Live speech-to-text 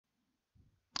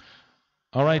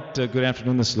All right, good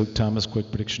afternoon. This is Luke Thomas,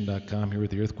 QuakePrediction.com, here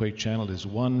with the Earthquake Channel. It is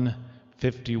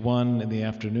 1:51 in the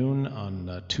afternoon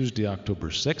on Tuesday, October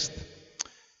 6th.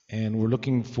 And we're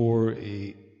looking for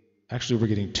actually we're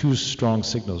getting two strong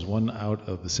signals, one out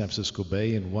of the San Francisco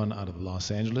Bay and one out of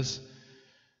Los Angeles.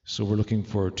 So we're looking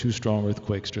for two strong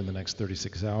earthquakes during the next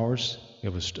 36 hours. We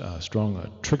have a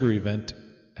strong trigger event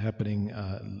happening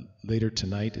later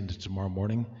tonight into tomorrow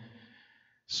morning.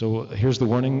 So here's the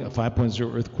warning: a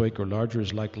 5.0 earthquake or larger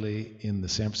is likely in the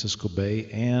San Francisco Bay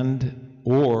and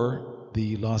or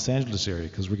the Los Angeles area,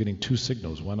 because we're getting two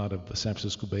signals, one out of the San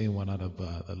Francisco Bay and one out of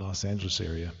the Los Angeles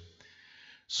area.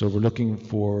 So we're looking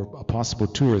for a possible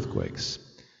two earthquakes.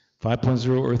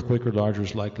 5.0 earthquake or larger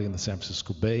is likely in the San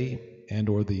Francisco Bay and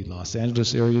or the Los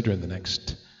Angeles area during the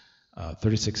next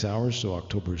 36 hours, so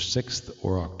October 6th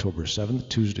or October 7th,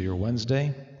 Tuesday or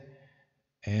Wednesday.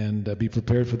 And be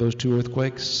prepared for those two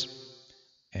earthquakes.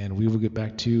 And we will get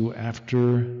back to you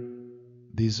after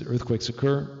these earthquakes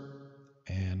occur.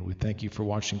 And we thank you for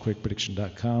watching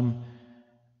QuakePrediction.com.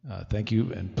 Thank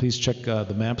you, and please check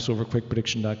the maps over at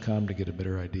QuakePrediction.com to get a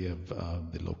better idea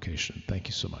of the location. Thank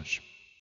you so much.